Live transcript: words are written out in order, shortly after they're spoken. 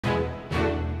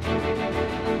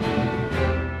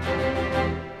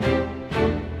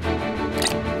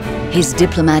His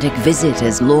diplomatic visit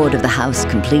as Lord of the House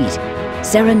complete,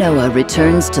 Serenoa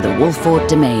returns to the Wolfort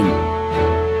domain.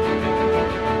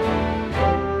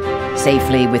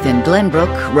 Safely within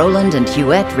Glenbrook, Roland and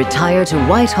Huette retire to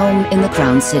Whiteholm in the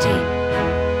Crown City.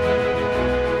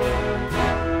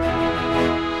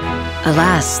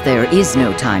 Alas, there is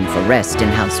no time for rest in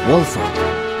House Wolfort,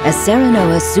 as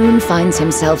Serenoa soon finds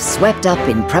himself swept up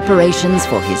in preparations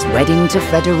for his wedding to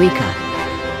Frederica.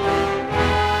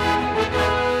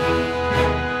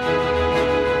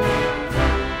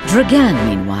 Dragan,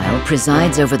 meanwhile,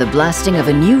 presides over the blasting of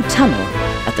a new tunnel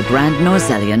at the Grand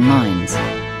Norzelian mines.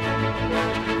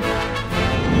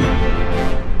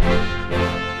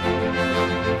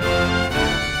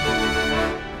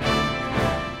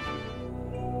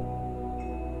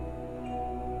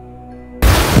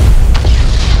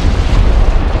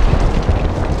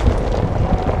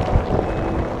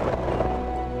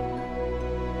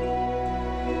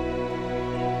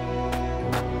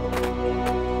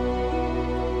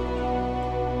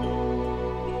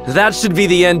 That should be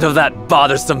the end of that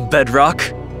bothersome bedrock.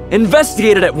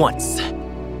 Investigate it at once.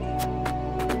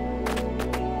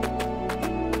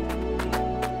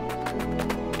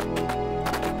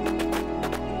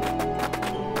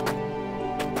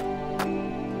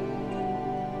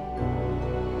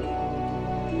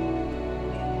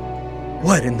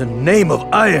 What in the name of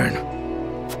iron?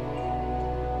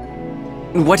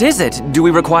 What is it? Do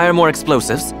we require more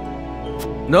explosives?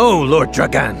 No, Lord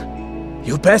Dragan.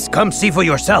 You best come see for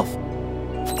yourself.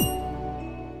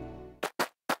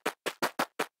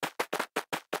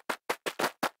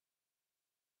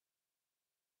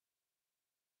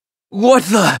 What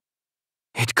the?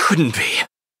 It couldn't be.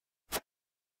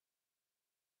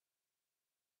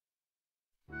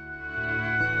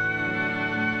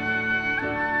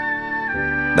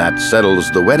 That settles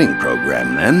the wedding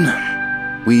program,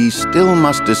 then. We still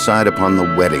must decide upon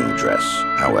the wedding dress,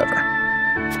 however.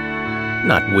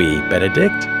 Not we,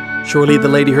 Benedict. Surely the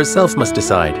lady herself must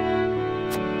decide.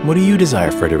 What do you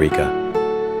desire, Frederica?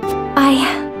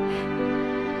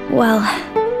 Well...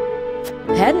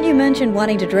 Hadn't you mentioned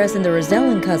wanting to dress in the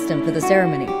Rosellan custom for the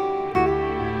ceremony?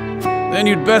 Then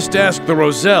you'd best ask the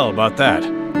Roselle about that.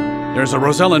 There's a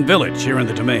Rosellan village here in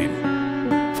the domain.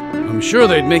 I'm sure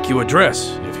they'd make you a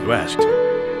dress if you asked.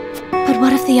 But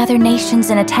what of the other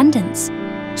nations in attendance?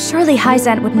 Surely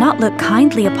Hyzante would not look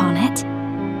kindly upon it.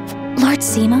 Lord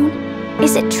Simon,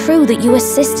 is it true that you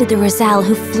assisted the Roselle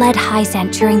who fled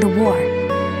Hyzante during the war,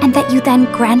 and that you then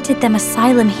granted them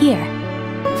asylum here?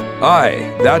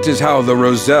 Aye, that is how the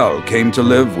Roselle came to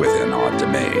live within our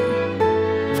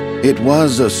domain. It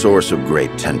was a source of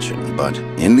great tension, but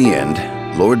in the end,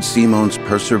 Lord Simon's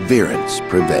perseverance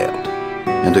prevailed,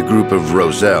 and a group of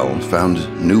Roselle found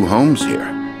new homes here.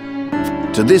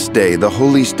 To this day, the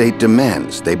Holy State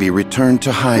demands they be returned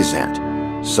to Hyzante,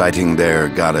 citing their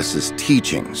goddess's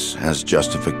teachings as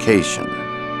justification.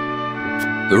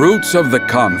 The roots of the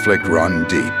conflict run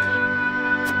deep.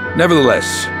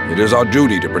 Nevertheless, it is our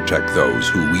duty to protect those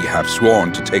who we have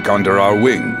sworn to take under our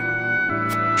wing.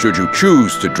 Should you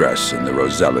choose to dress in the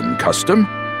Rosellan custom,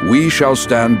 we shall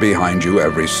stand behind you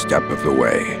every step of the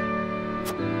way.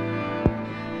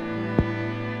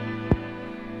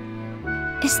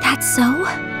 Is that so?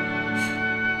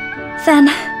 Then...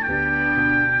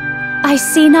 I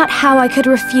see not how I could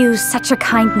refuse such a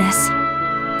kindness.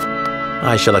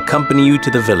 I shall accompany you to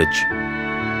the village.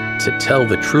 To tell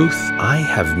the truth, I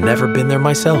have never been there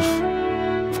myself.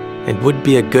 It would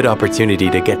be a good opportunity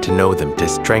to get to know them to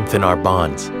strengthen our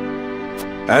bonds.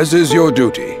 As is your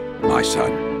duty, my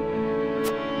son.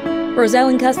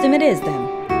 Rosellan custom it is,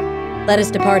 then. Let us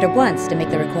depart at once to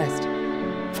make the request.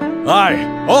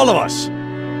 Aye, all of us!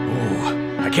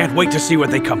 Ooh, I can't wait to see what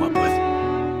they come up with.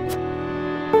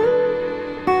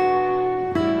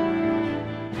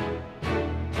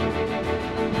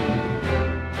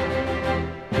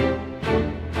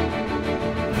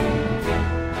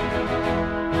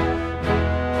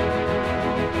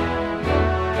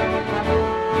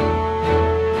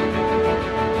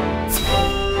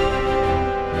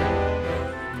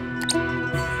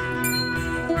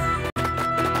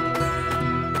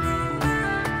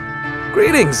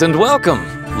 Greetings and welcome,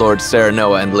 Lord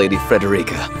Serenoa and Lady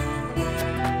Frederica.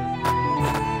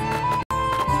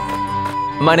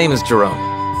 My name is Jerome.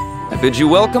 I bid you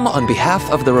welcome on behalf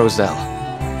of the Roselle.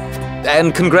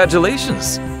 And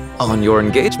congratulations on your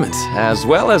engagement, as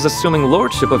well as assuming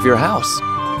lordship of your house.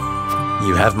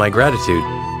 You have my gratitude.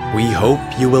 We hope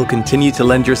you will continue to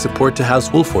lend your support to House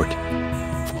Wolfort.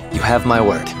 You have my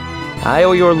word. I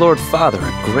owe your Lord Father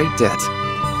a great debt.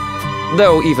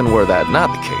 Though even were that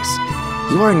not the case,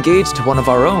 you are engaged to one of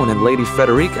our own in Lady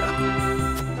Frederica.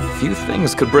 few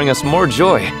things could bring us more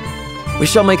joy. We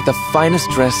shall make the finest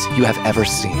dress you have ever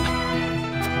seen.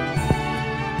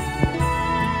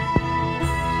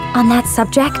 On that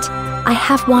subject, I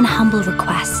have one humble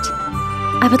request.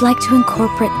 I would like to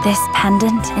incorporate this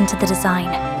pendant into the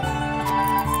design.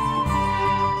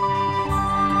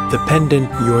 The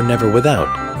pendant you're never without.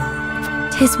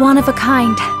 'Tis one of a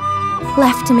kind,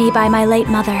 left to me by my late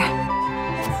mother.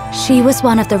 She was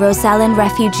one of the Rosellan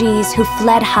refugees who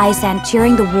fled Hyzante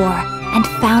during the war and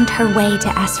found her way to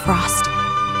Aesfrost.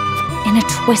 In a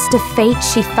twist of fate,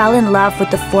 she fell in love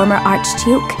with the former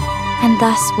Archduke, and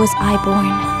thus was I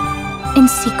born. In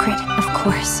secret, of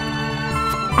course.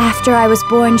 After I was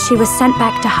born, she was sent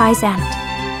back to Hyzante,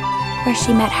 where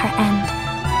she met her end.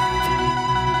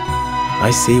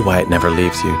 I see why it never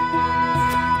leaves you.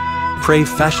 Pray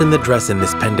fashion the dress in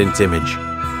this pendant's image.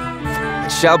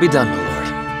 It shall be done, my lord.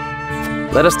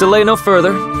 Let us delay no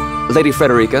further. Lady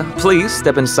Frederica, please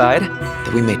step inside,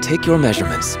 that we may take your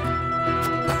measurements.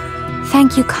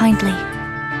 Thank you kindly.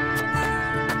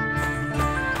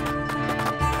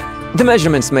 The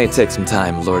measurements may take some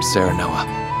time, Lord Serenoa.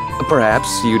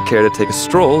 Perhaps you'd care to take a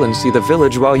stroll and see the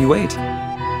village while you wait.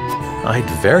 I'd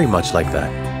very much like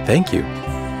that. Thank you.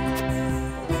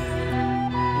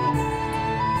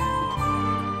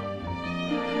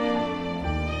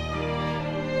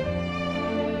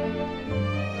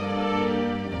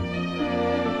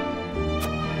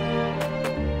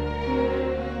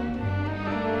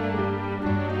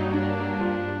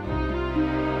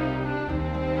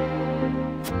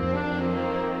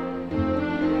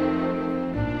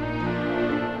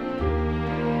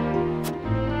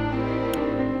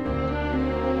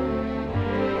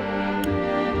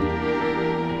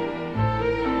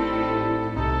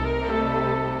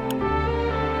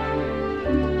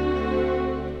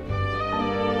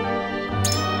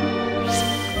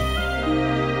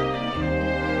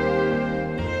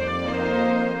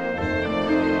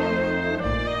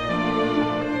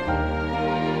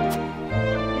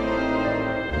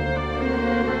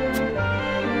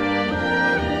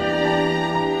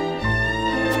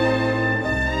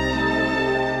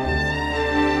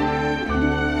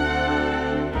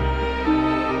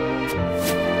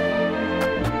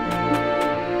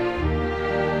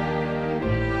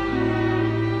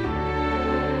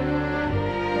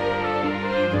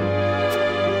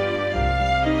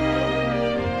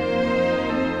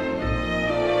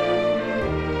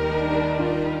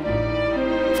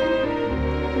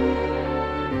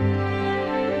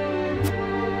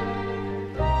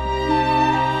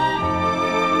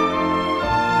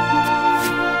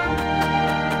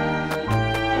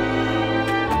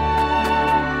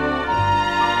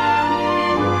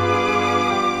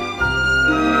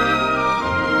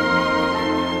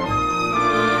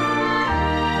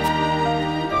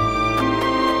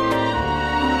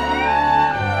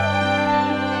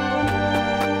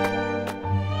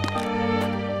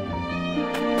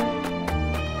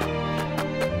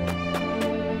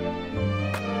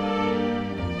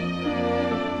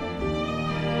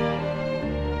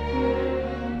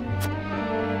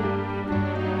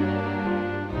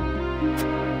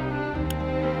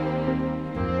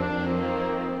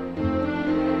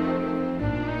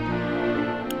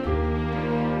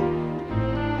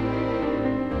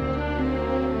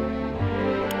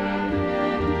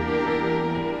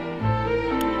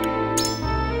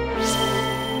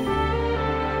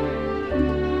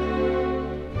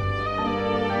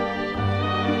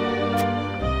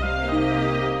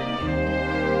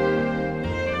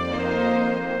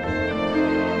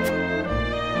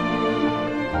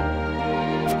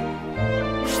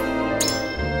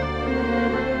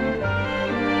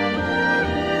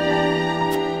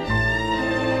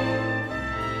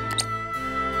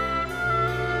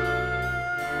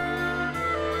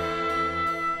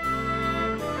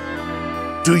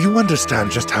 Do you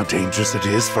understand just how dangerous it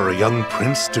is for a young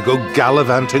prince to go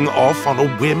gallivanting off on a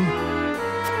whim?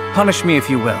 Punish me if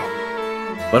you will.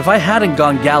 But if I hadn't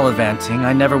gone gallivanting,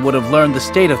 I never would have learned the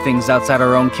state of things outside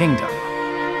our own kingdom.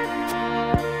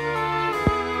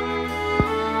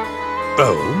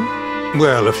 Oh?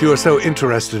 Well, if you are so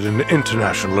interested in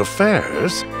international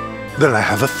affairs, then I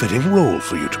have a fitting role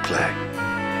for you to play.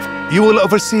 You will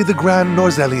oversee the Grand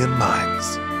Norzelian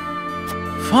mines.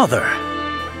 Father,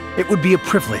 it would be a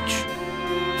privilege.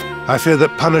 I fear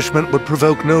that punishment would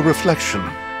provoke no reflection,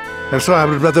 and so I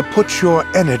would rather put your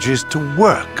energies to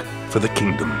work for the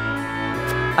kingdom.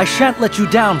 I shan't let you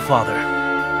down, Father.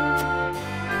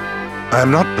 I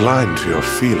am not blind to your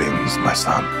feelings, my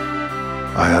son.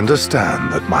 I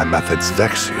understand that my methods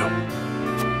vex you.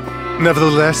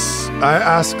 Nevertheless, I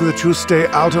ask that you stay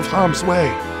out of harm's way,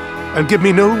 and give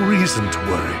me no reason to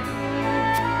worry.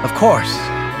 Of course.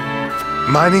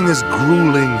 Mining is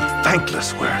grueling,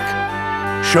 thankless work.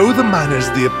 Show the miners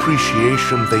the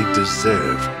appreciation they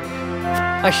deserve.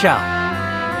 I shall.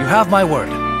 You have my word.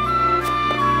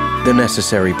 The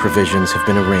necessary provisions have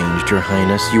been arranged, Your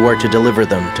Highness. You are to deliver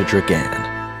them to Dragan.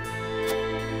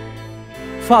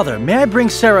 Father, may I bring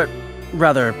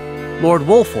Lord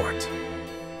Wolfort?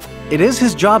 It is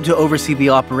his job to oversee the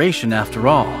operation after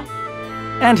all.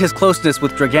 And his closeness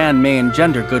with Dragan may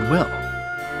engender goodwill.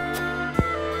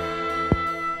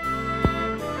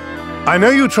 I know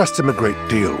you trust him a great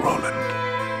deal, Roland.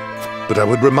 But I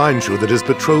would remind you that his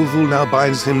betrothal now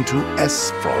binds him to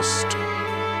Aesfrost.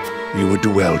 You would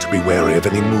do well to be wary of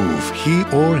any move he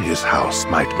or his house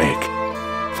might make.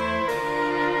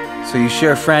 So you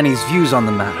share Franny's views on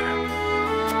the matter.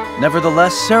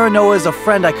 Nevertheless, Serenoa is a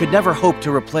friend I could never hope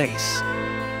to replace.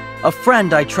 A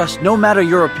friend I trust no matter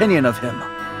your opinion of him.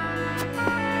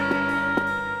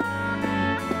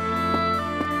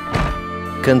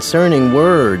 Concerning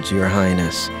words, Your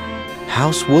Highness,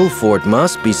 House Wolfort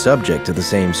must be subject to the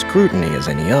same scrutiny as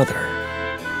any other.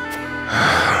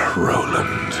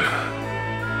 Roland.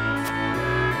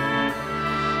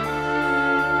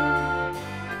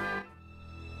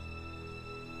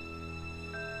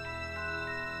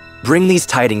 Bring these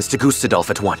tidings to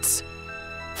Gustadolf at once.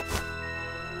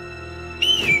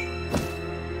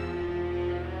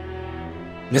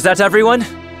 Is that everyone?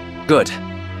 Good.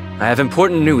 I have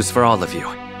important news for all of you.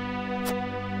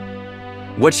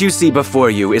 What you see before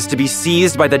you is to be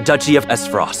seized by the Duchy of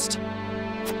Aesfrost.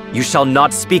 You shall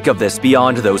not speak of this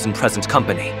beyond those in present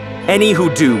company. Any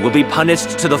who do will be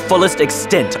punished to the fullest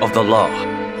extent of the law.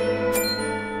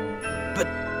 But,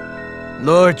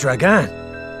 Lord Dragan,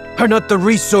 are not the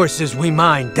resources we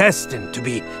mine destined to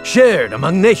be shared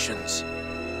among nations?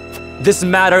 This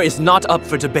matter is not up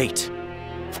for debate.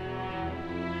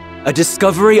 A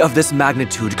discovery of this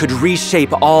magnitude could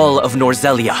reshape all of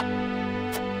Norzelia.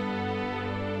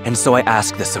 And so I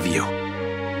ask this of you.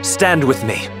 Stand with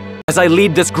me as I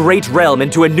lead this great realm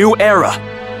into a new era.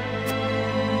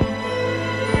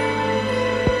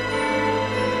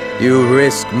 You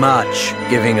risk much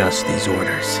giving us these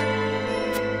orders.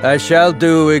 I shall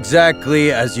do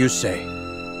exactly as you say.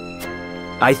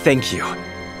 I thank you.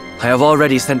 I have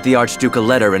already sent the Archduke a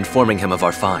letter informing him of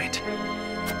our find.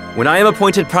 When I am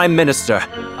appointed Prime Minister,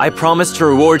 I promise to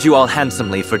reward you all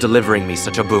handsomely for delivering me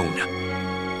such a boon.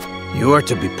 You are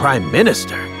to be Prime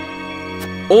Minister?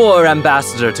 Or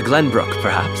Ambassador to Glenbrook,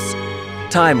 perhaps.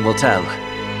 Time will tell.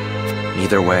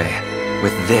 Either way,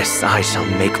 with this I shall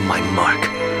make my mark.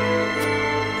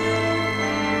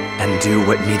 And do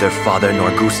what neither Father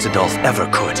nor Gustadolf ever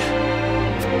could.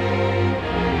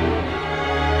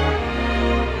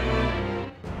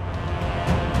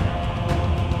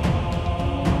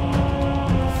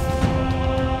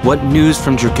 What news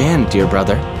from Dragan, dear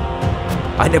brother?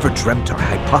 I never dreamt our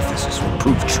hypothesis would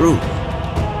prove true.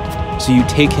 So you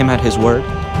take him at his word?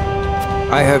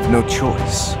 I have no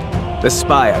choice. The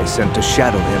spy I sent to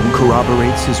shadow him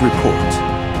corroborates his report.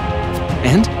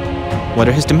 And? What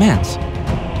are his demands?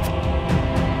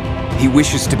 He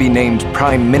wishes to be named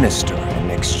Prime Minister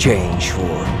in exchange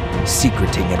for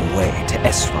secreting it away to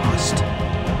Aesfrost.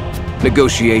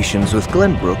 Negotiations with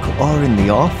Glenbrook are in the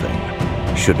offing,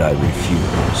 should I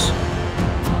refuse.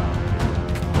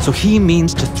 So he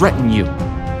means to threaten you?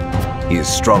 He is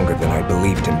stronger than I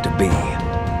believed him to be.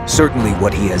 Certainly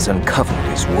what he has uncovered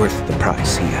is worth the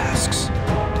price he asks.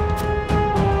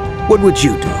 What would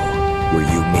you do, were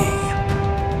you me?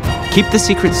 Keep the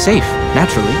secret safe,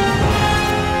 naturally.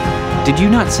 Did you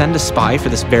not send a spy for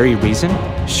this very reason?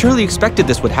 Surely expected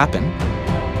this would happen.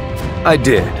 I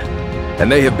did,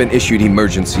 and they have been issued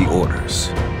emergency orders.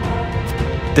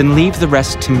 Then leave the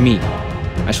rest to me.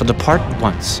 I shall depart at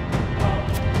once.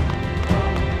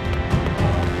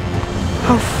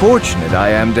 How fortunate I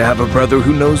am to have a brother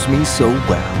who knows me so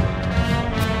well.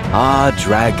 Ah,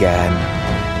 Dragan,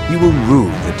 you will rue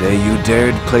the day you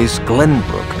dared place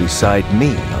Glenbrook beside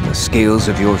me on the scales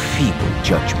of your feeble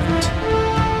judgment.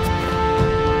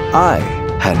 I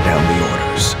hand down the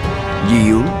orders.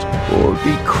 Yield or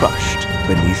be crushed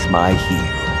beneath my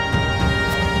heel.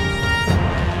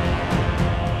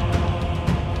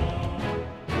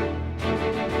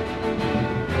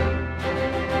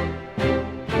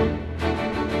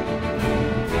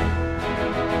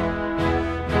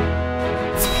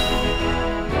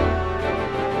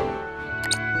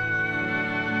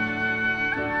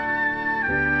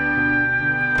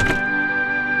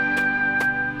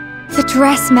 The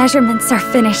dress measurements are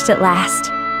finished at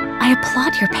last. I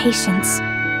applaud your patience.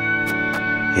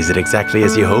 Is it exactly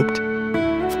as you hoped?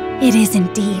 It is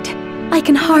indeed. I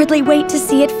can hardly wait to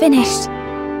see it finished.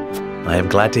 I am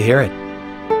glad to hear it.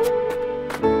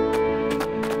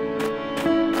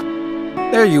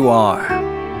 There you are.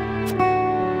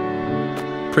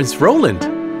 Prince Roland,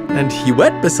 and you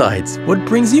wet besides. What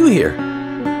brings you here?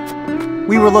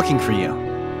 We were looking for you.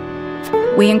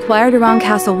 We inquired around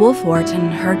Castle Wolfort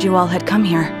and heard you all had come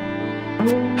here.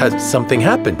 Has something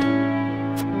happened?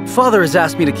 Father has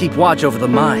asked me to keep watch over the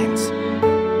mines.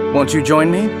 Won't you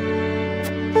join me?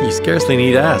 You scarcely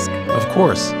need ask, of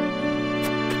course.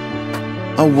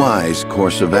 A wise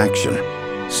course of action,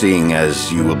 seeing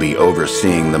as you will be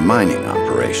overseeing the mining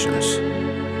operations.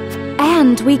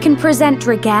 And we can present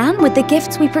Dragan with the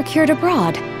gifts we procured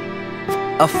abroad.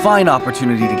 A fine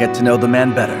opportunity to get to know the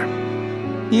man better.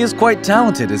 He is quite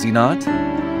talented, is he not?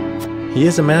 He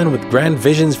is a man with grand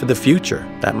visions for the future,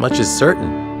 that much is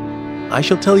certain. I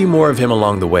shall tell you more of him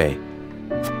along the way.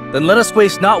 Then let us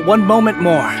waste not one moment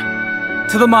more.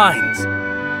 To the mines!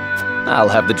 I'll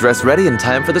have the dress ready in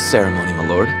time for the ceremony, my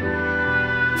lord.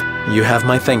 You have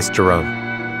my thanks, Jerome.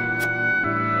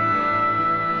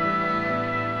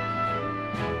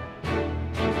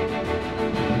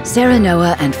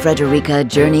 Serenoa and Frederica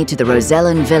journey to the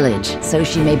Rosellan village so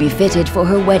she may be fitted for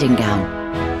her wedding gown.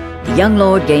 The young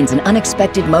lord gains an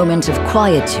unexpected moment of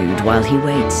quietude while he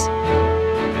waits.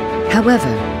 However,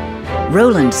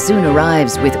 Roland soon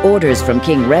arrives with orders from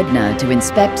King Regna to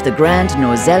inspect the grand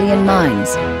Norzelian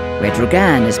mines, where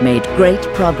Dragan has made great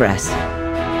progress.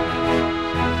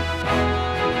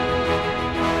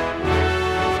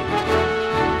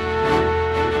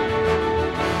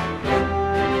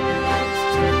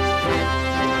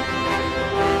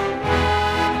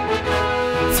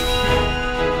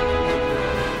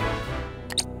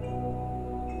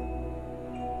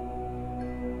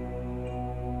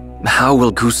 How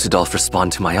will Gustadolf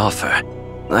respond to my offer?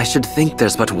 I should think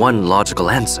there's but one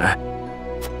logical answer.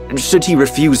 Should he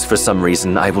refuse for some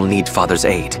reason, I will need Father's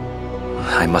aid.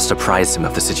 I must apprise him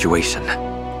of the situation.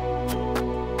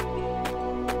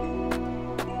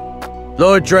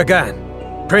 Lord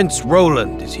Dragan, Prince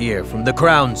Roland is here from the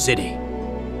Crown City.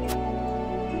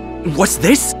 What's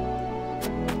this?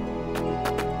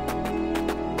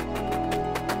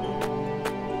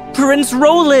 Prince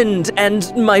Roland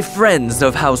and my friends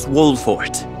of House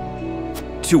Wolfort.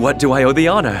 To what do I owe the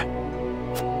honor?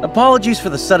 Apologies for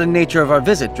the sudden nature of our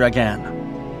visit, Dragan.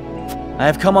 I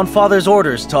have come on Father's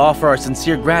orders to offer our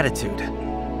sincere gratitude,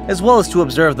 as well as to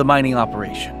observe the mining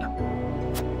operation.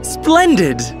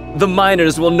 Splendid! The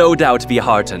miners will no doubt be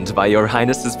heartened by your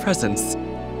Highness's presence.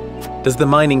 Does the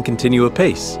mining continue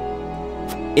apace?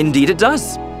 Indeed it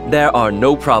does. There are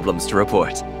no problems to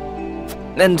report.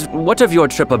 And what of your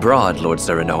trip abroad, Lord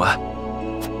Serenoa?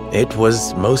 It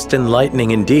was most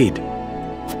enlightening indeed.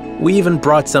 We even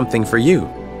brought something for you.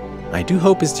 I do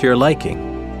hope it's to your liking.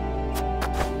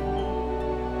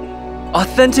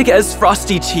 Authentic Aesfrost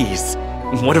cheese.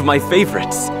 One of my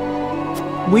favorites.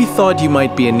 We thought you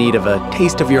might be in need of a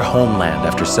taste of your homeland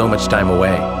after so much time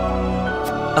away.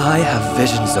 I have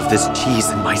visions of this cheese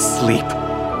in my sleep.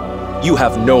 You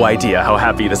have no idea how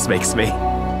happy this makes me.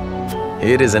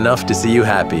 It is enough to see you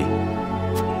happy.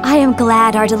 I am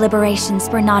glad our deliberations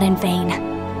were not in vain.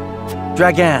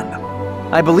 Dragan,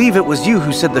 I believe it was you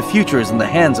who said the future is in the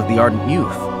hands of the ardent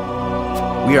youth.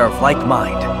 We are of like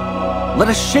mind. Let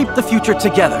us shape the future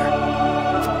together.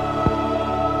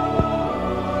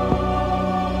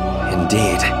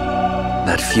 Indeed,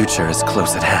 that future is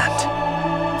close at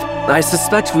hand. I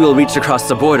suspect we will reach across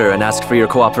the border and ask for your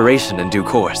cooperation in due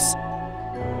course.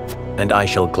 And I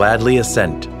shall gladly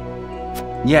assent.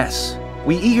 Yes,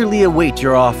 we eagerly await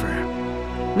your offer.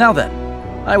 Now then,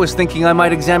 I was thinking I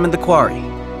might examine the quarry.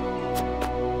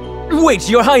 Wait,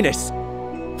 Your Highness!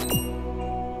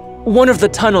 One of the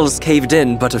tunnels caved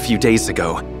in but a few days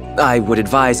ago. I would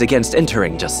advise against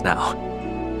entering just now.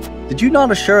 Did you not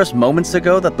assure us moments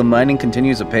ago that the mining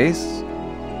continues apace?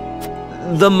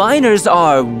 The miners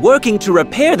are working to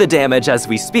repair the damage as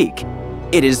we speak.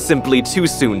 It is simply too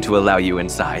soon to allow you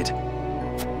inside.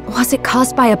 Was it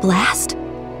caused by a blast?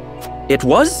 It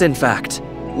was, in fact.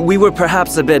 We were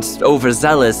perhaps a bit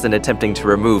overzealous in attempting to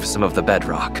remove some of the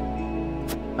bedrock.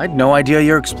 I'd no idea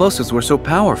your explosives were so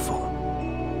powerful.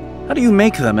 How do you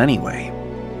make them anyway?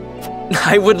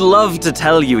 I would love to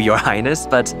tell you, Your Highness,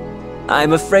 but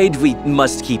I'm afraid we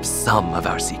must keep some of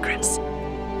our secrets.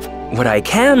 What I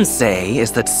can say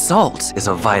is that salt is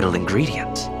a vital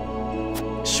ingredient.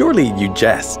 Surely you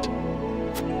jest.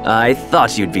 I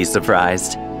thought you'd be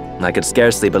surprised. I could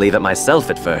scarcely believe it myself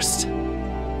at first.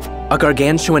 A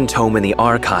gargantuan tome in the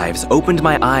archives opened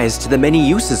my eyes to the many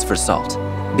uses for salt,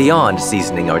 beyond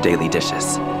seasoning our daily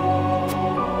dishes.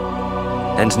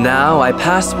 And now I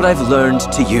pass what I've learned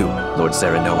to you, Lord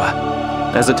Serenoa.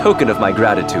 as a token of my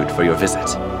gratitude for your visit.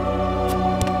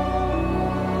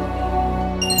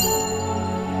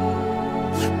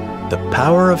 The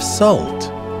power of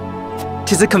salt.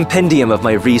 'Tis a compendium of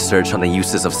my research on the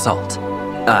uses of salt.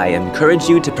 I encourage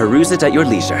you to peruse it at your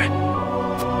leisure.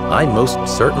 I most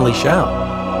certainly shall.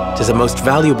 'Tis a most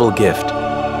valuable gift.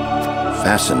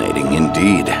 Fascinating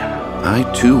indeed. I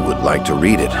too would like to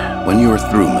read it when you are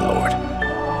through, my lord.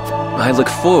 I look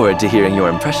forward to hearing your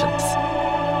impressions.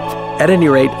 At any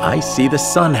rate, I see the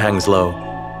sun hangs low.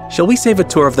 Shall we save a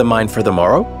tour of the mine for the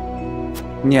morrow?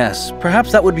 Yes,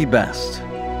 perhaps that would be best.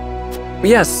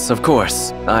 Yes, of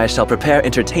course. I shall prepare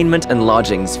entertainment and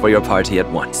lodgings for your party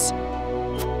at once.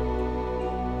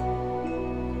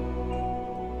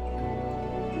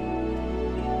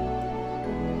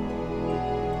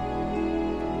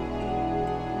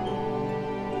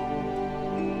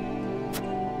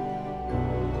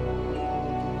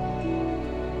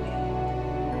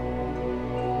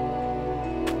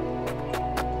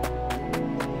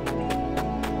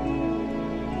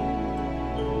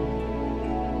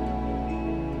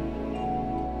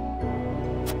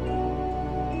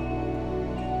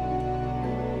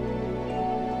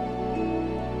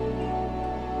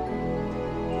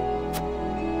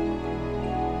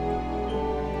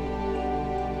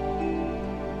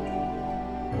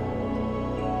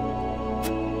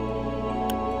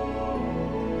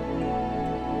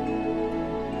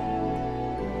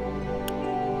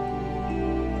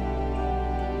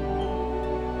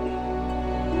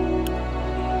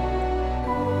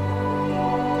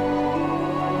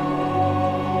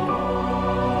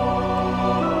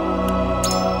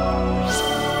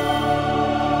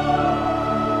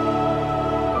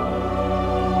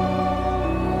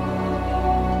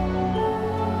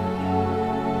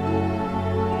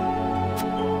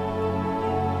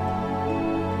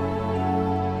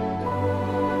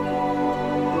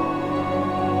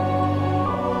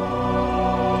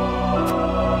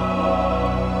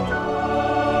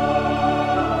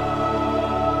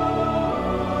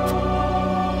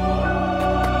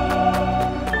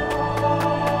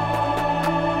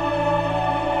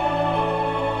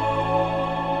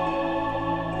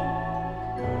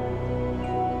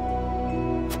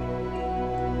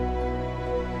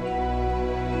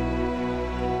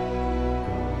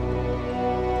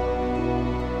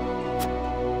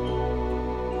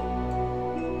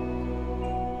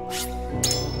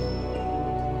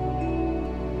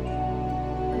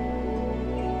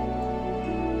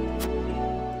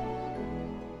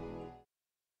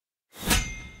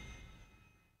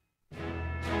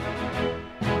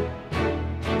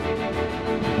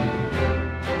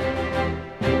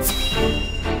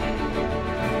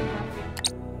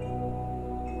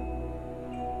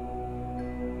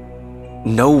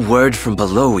 No word from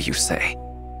below, you say?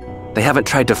 They haven't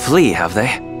tried to flee, have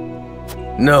they?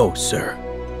 No, sir.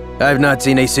 I've not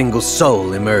seen a single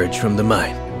soul emerge from the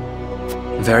mine.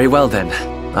 Very well then.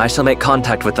 I shall make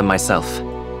contact with them myself.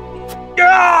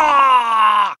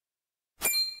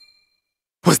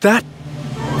 Was that?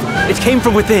 It came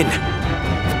from within.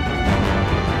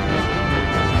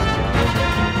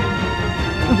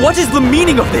 What is the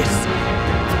meaning of this?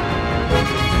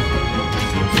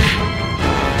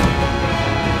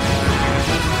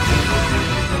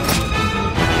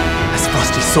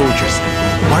 Aesfrosti's soldiers.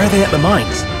 Why are they at the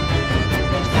mines?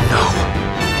 No.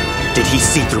 Did he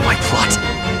see through my plot?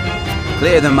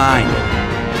 Clear the mine.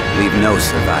 Leave no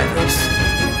survivors.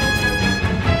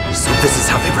 So this is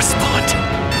how they respond.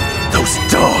 Those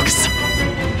dogs!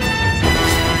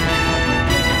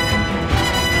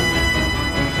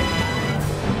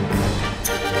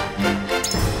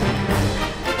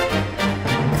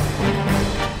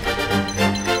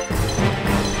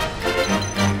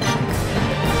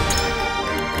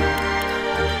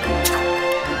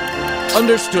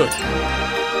 Understood.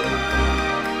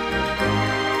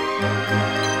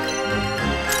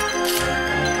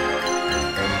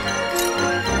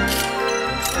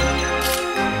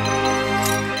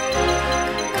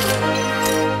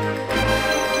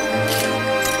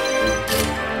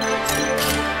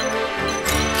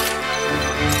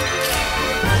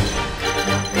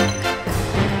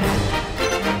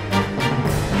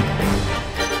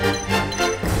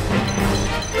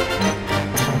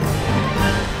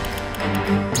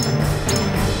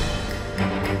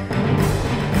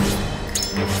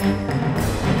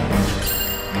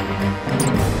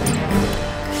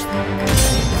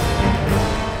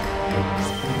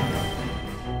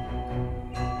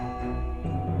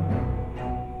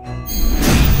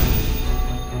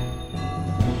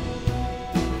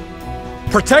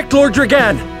 Protect Lord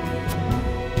Dragan!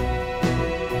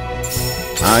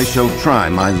 I shall try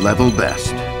my level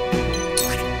best.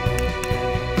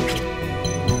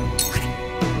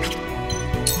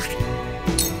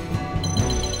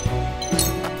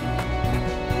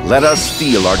 Let us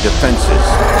steel our defenses.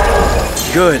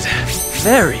 Good.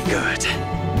 Very good.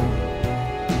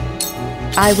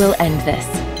 I will end this.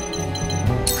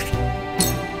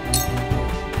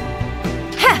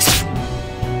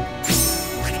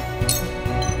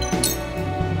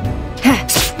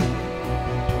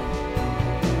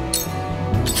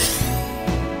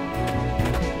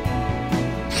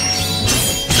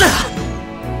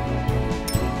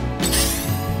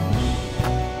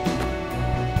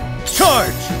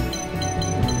 Charge!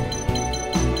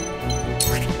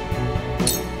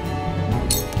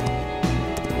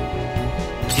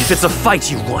 If it's a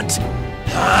fight you want.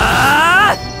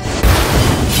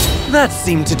 That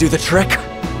seemed to do the trick.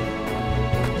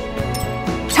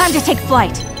 Time to take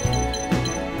flight.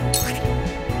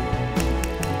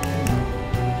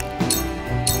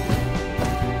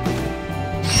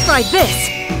 Try this!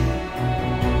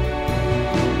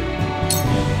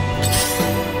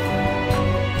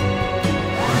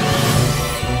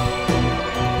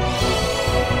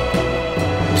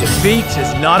 Defeat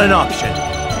is not an option.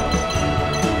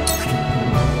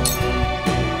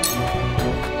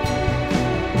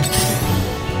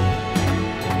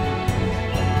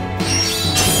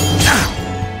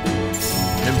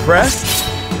 Impressed?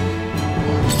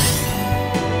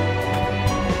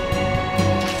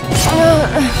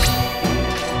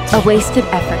 A wasted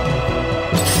effort.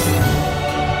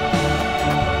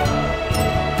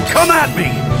 Come at me!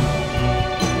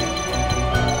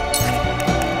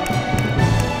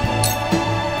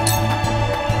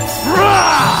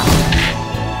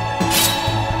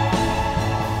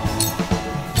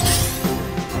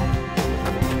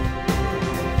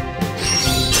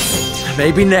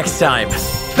 Maybe next time.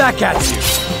 Back at you!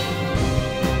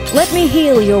 Let me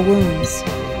heal your wounds.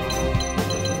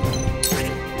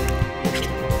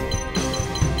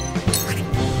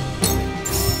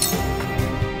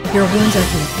 Your wounds are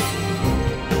healed.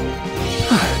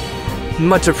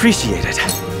 Much appreciated.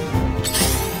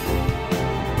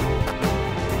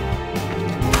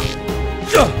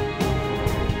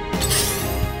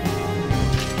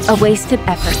 A wasted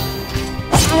effort.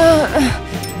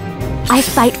 I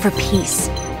fight for peace.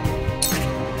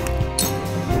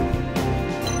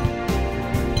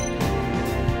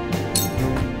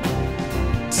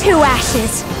 Two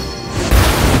ashes.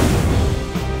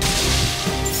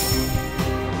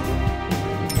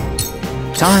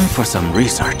 Time for some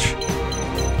research.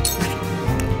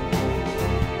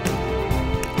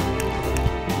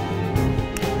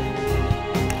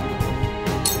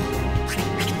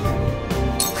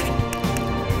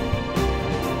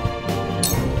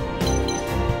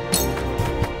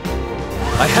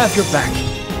 I have your back.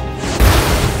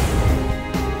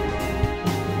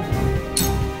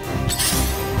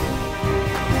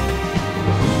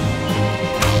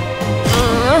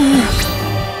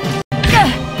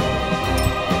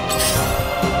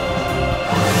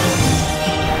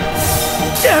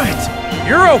 Damn it!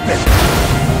 You're open!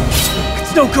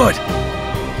 It's no good!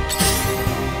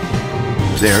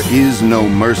 There is no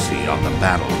mercy on the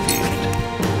battlefield.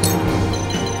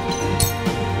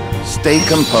 Stay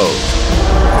composed.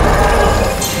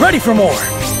 Ready for more!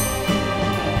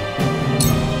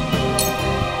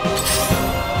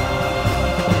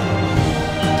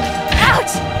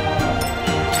 Ouch!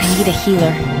 I need a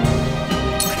healer.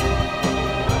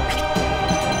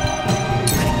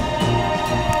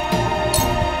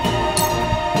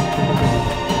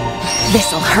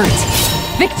 This'll hurt.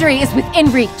 Victory is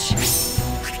within reach.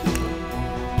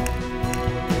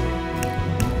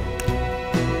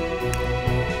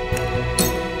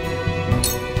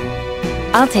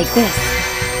 I'll take this.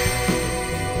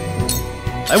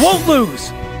 I won't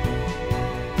lose!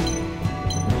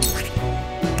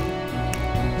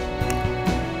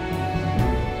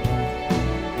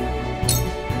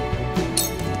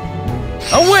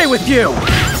 Away with you!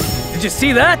 Did you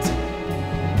see that?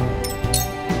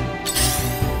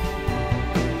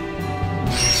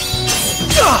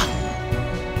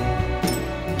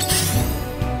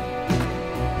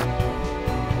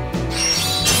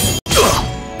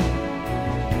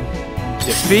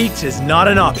 Defeat is not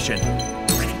an option.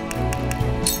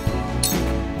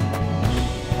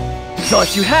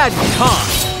 Thought you had me, huh?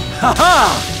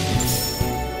 Ha-ha!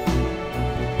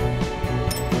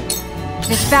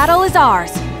 This battle is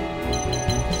ours.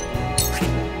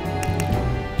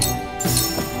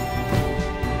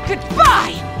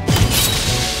 Goodbye!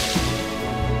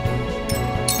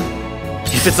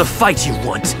 If it's a fight you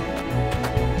want.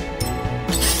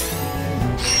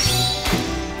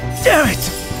 Damn it!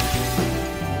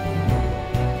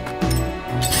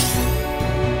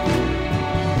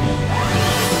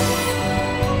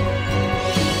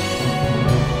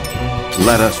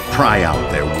 Let us pry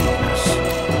out their weakness.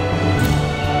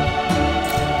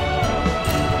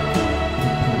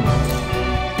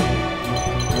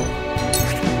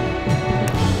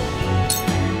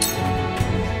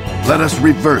 Let us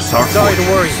reverse our Sorry to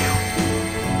fortunes. worry you.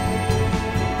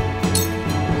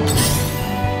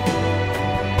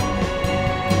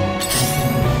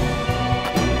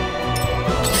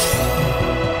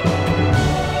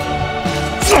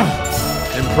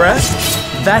 Impressed?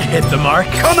 That hit the mark.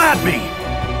 Come at me!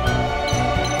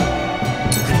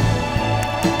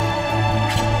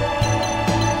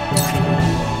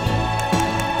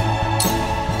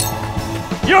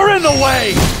 You're in the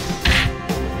way!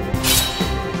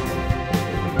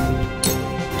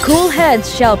 Cool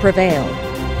heads shall prevail.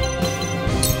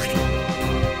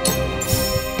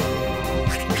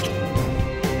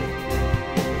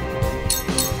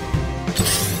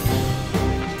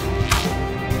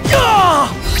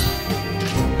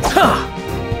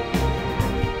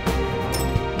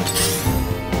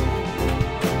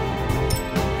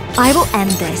 I will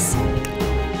end this.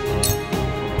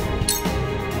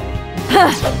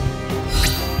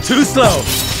 Too slow.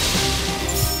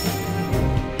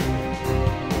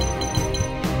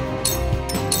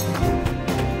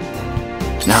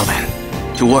 Now then,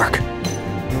 to work.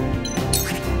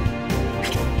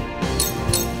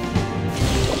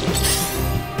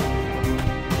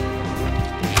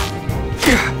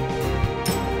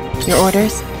 Your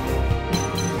orders?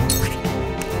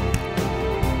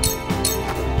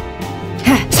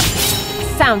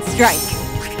 Sound strike.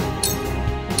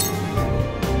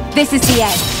 This is the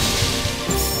end.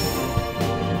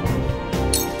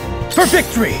 For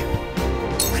victory!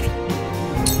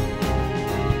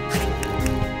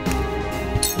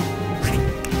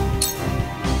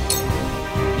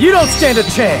 You don't stand a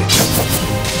chance!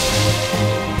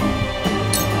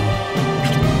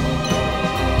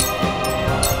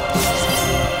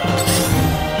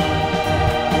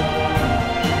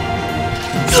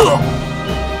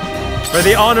 For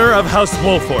the honor of House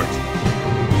Wolfort.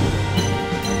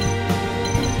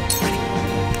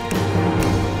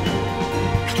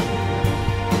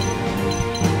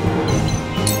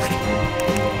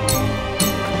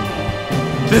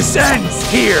 This ends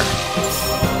here!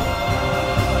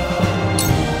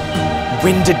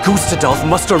 When did Gustadolf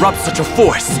muster up such a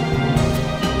force?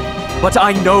 But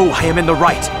I know I am in the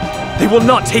right. They will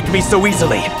not take me so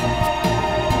easily.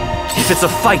 If it's a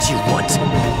fight you want.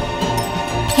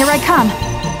 Here I come.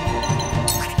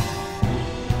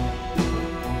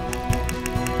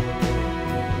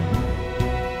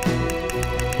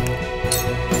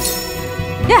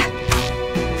 Yeah.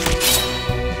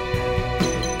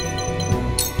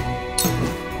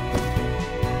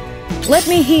 Let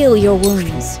me heal your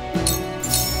wounds.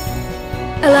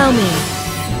 Allow me.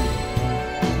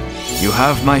 You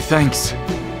have my thanks.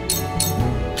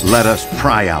 Let us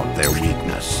pry out their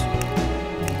weakness.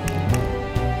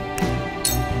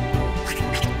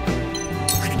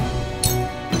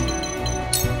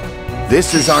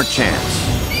 This is our chance.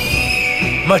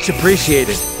 Much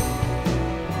appreciated.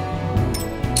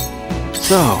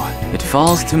 So, it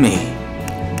falls to me.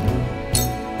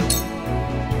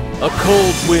 A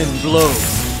cold wind blows.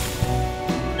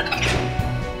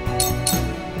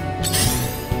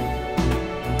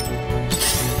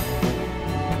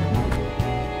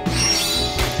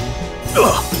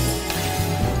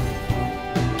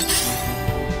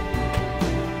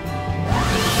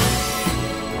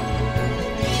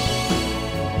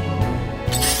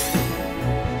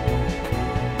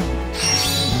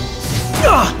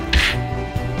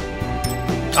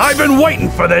 I've been waiting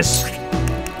for this!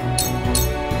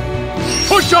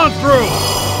 Push on through!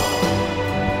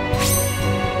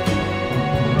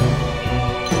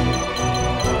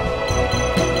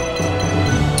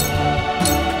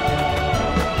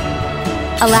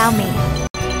 Allow me.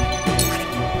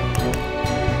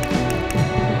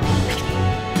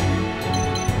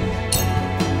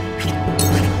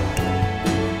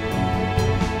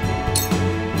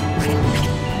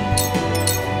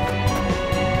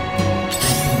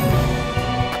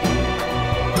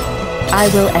 I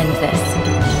will end this.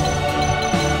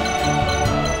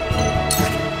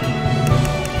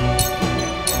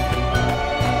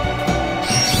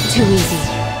 Too easy.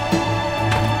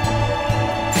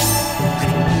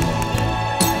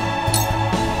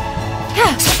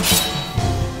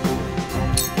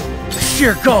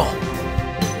 Sheer goal.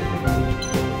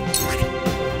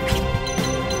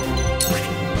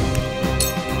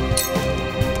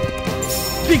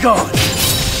 Be gone.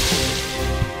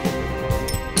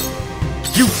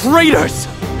 You traitors!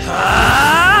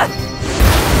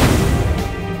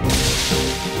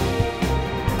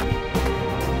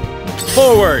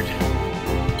 Forward!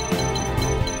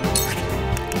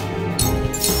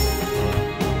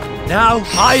 Now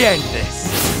I end this.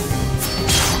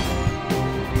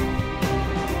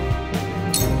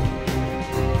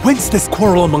 Whence this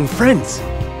quarrel among friends?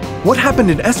 What happened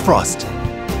in Aesfrost?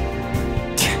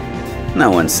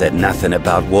 No one said nothing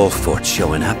about Wolfort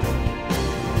showing up.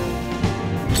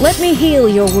 Let me heal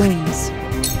your wounds.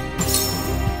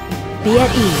 Be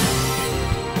at ease.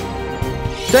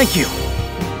 Thank you.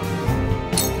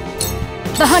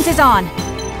 The hunt is on.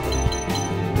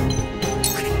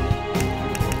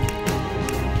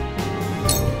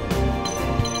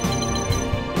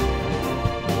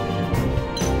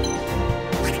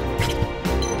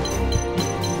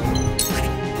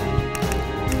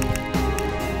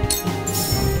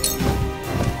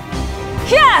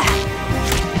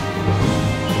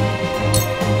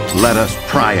 Let us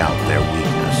pry out their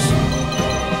weakness.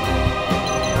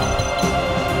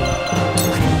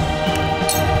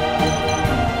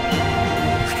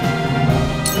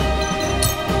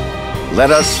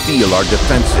 Let us steel our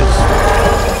defenses.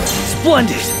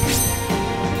 Splendid!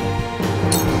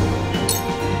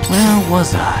 Where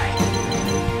was I?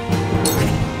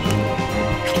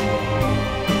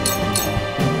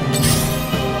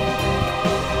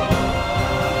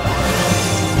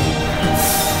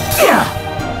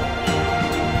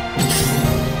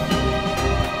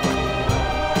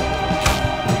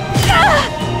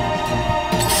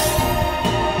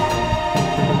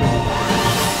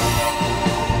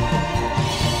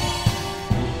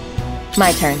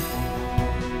 My turn.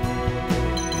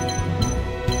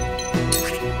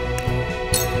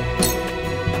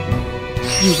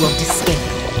 You won't escape.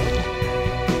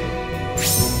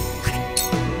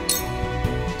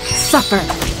 Suffer!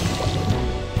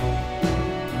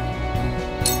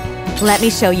 Let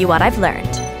me show you what I've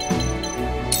learned.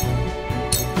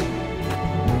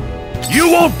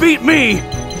 You won't beat me!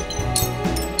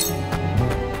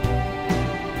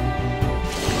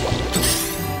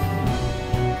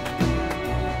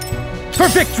 For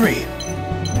victory!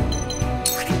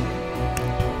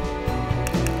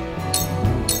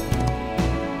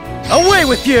 Away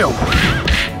with you!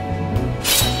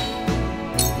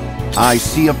 I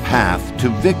see a path to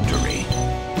victory.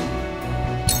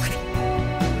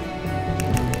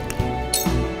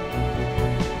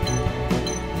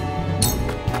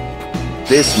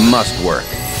 This must work.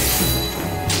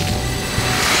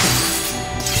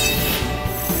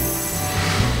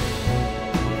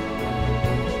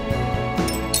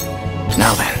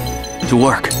 Now then, to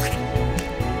work.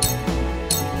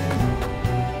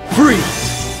 Freeze!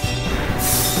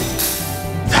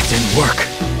 That didn't work.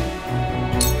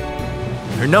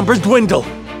 Your numbers dwindle.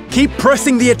 Keep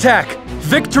pressing the attack.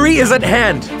 Victory is at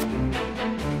hand.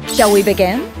 Shall we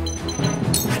begin?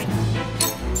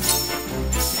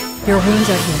 Your wounds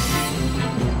are here.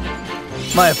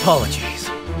 My apologies.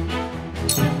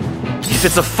 If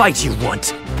it's a fight you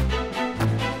want.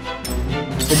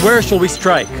 From where shall we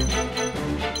strike?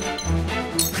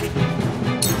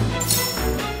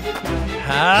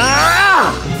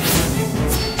 Ah!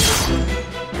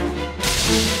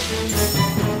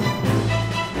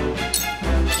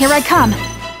 Here I come.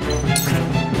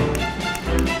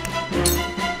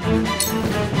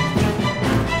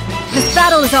 This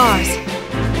battle is ours.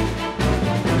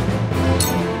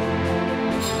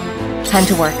 Time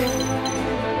to work.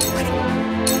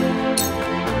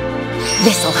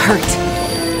 This'll hurt.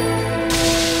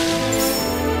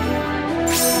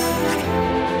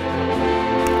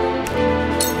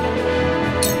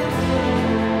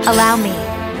 Allow me.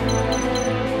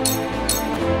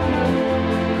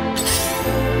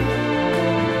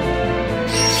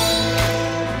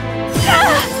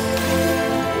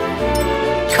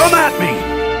 Come at me!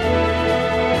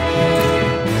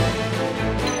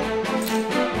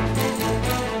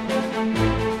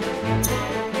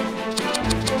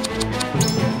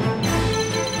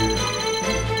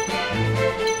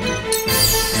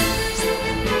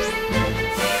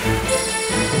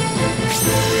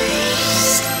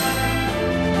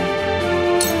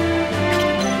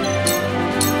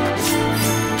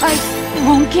 I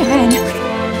won't give in.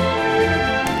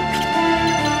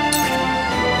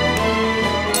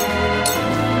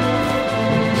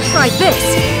 Try this!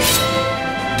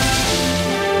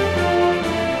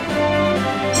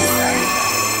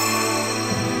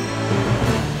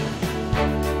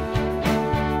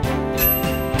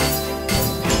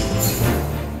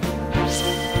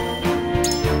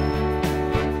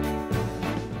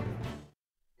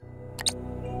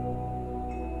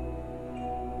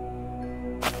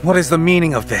 What is the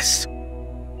meaning of this?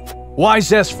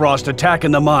 Why's Aesfrost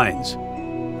attacking the mines?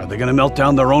 Are they gonna melt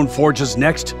down their own forges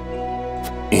next?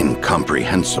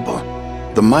 Incomprehensible.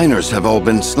 The miners have all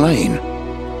been slain.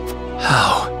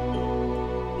 How?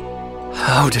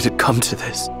 How did it come to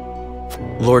this?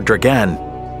 Lord Dragan,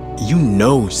 you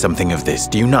know something of this,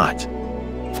 do you not?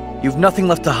 You've nothing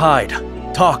left to hide.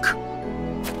 Talk.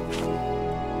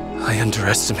 I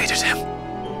underestimated him.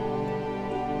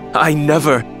 I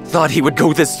never thought he would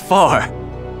go this far.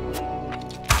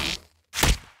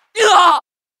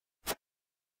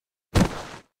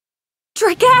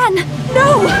 Dragan!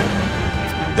 No!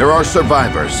 There are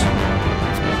survivors.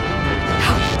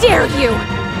 How dare you!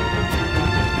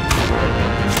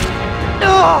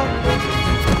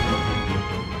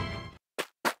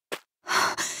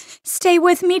 Stay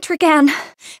with me, Dragan.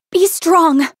 Be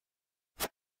strong.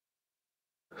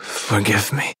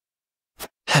 Forgive me.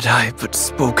 Had I but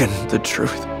spoken the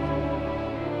truth,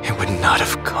 it would not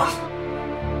have come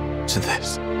to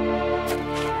this.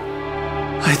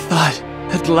 I thought,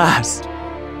 at last,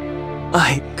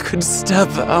 I could step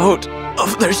out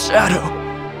of their shadow.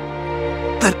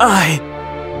 That I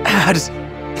had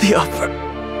the upper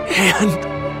hand.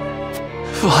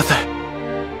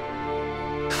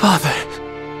 Father,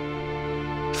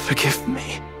 forgive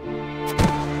me.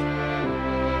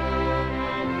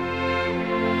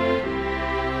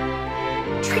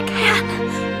 Dragan!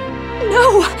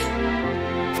 No!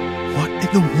 What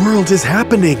in the world is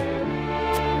happening?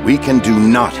 We can do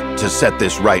naught to set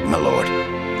this right, my lord.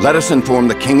 Let us inform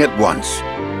the king at once.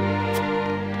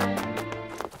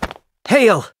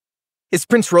 Hail! Is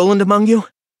Prince Roland among you?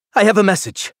 I have a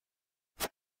message.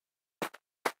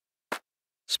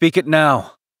 Speak it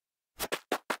now.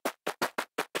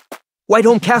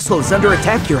 Whiteholm Castle is under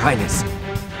attack, Your Highness.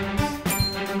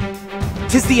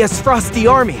 'Tis the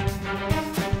Aesfrosti army.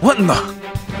 What in the...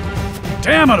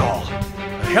 Damn it all!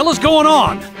 The hell is going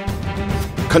on?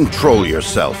 Control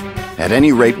yourself. At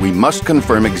any rate, we must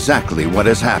confirm exactly what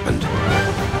has happened.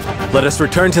 Let us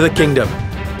return to the kingdom.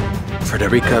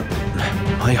 Frederica,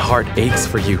 my heart aches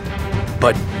for you,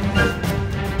 but...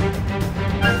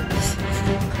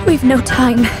 We've no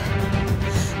time.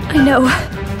 I know.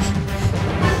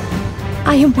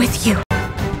 I am with you.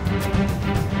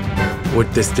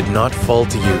 Would this did not fall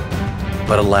to you,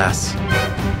 but alas.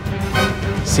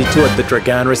 See to it that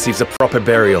Dragan receives a proper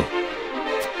burial.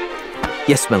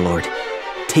 Yes, my lord.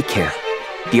 Take care.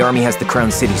 The army has the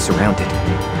crown city surrounded.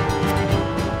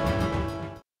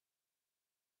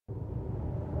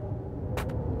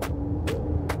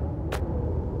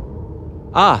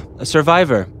 Ah, a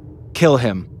survivor. Kill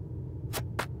him.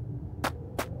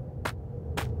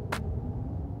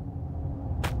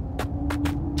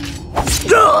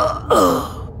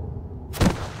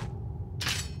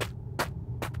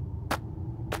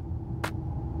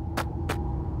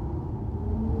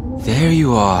 There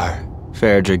you are,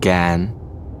 fair Dragan.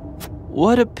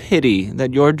 What a pity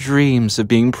that your dreams of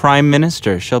being Prime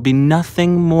Minister shall be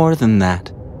nothing more than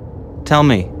that. Tell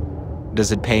me,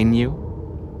 does it pain you?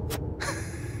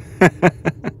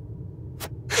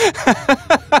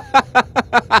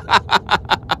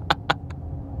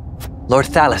 Lord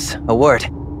Thalas, a word.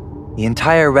 The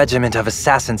entire regiment of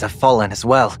assassins have fallen as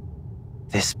well.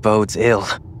 This bodes ill.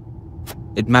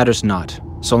 It matters not,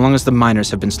 so long as the miners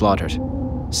have been slaughtered.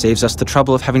 Saves us the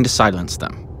trouble of having to silence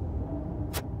them.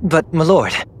 But, my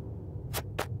lord...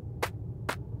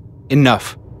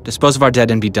 Enough. Dispose of our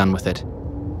dead and be done with it.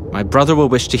 My brother will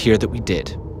wish to hear that we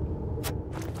did.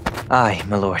 Aye,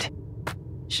 my lord.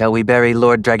 Shall we bury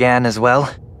Lord Dragan as well?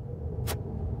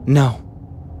 No.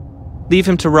 Leave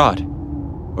him to rot,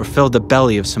 or fill the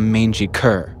belly of some mangy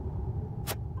cur.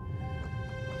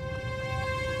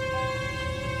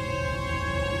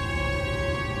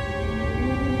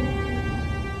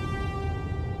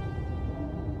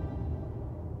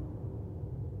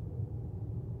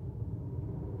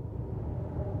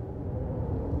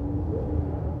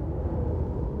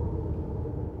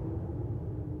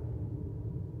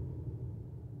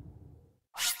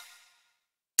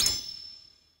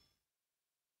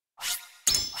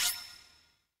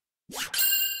 You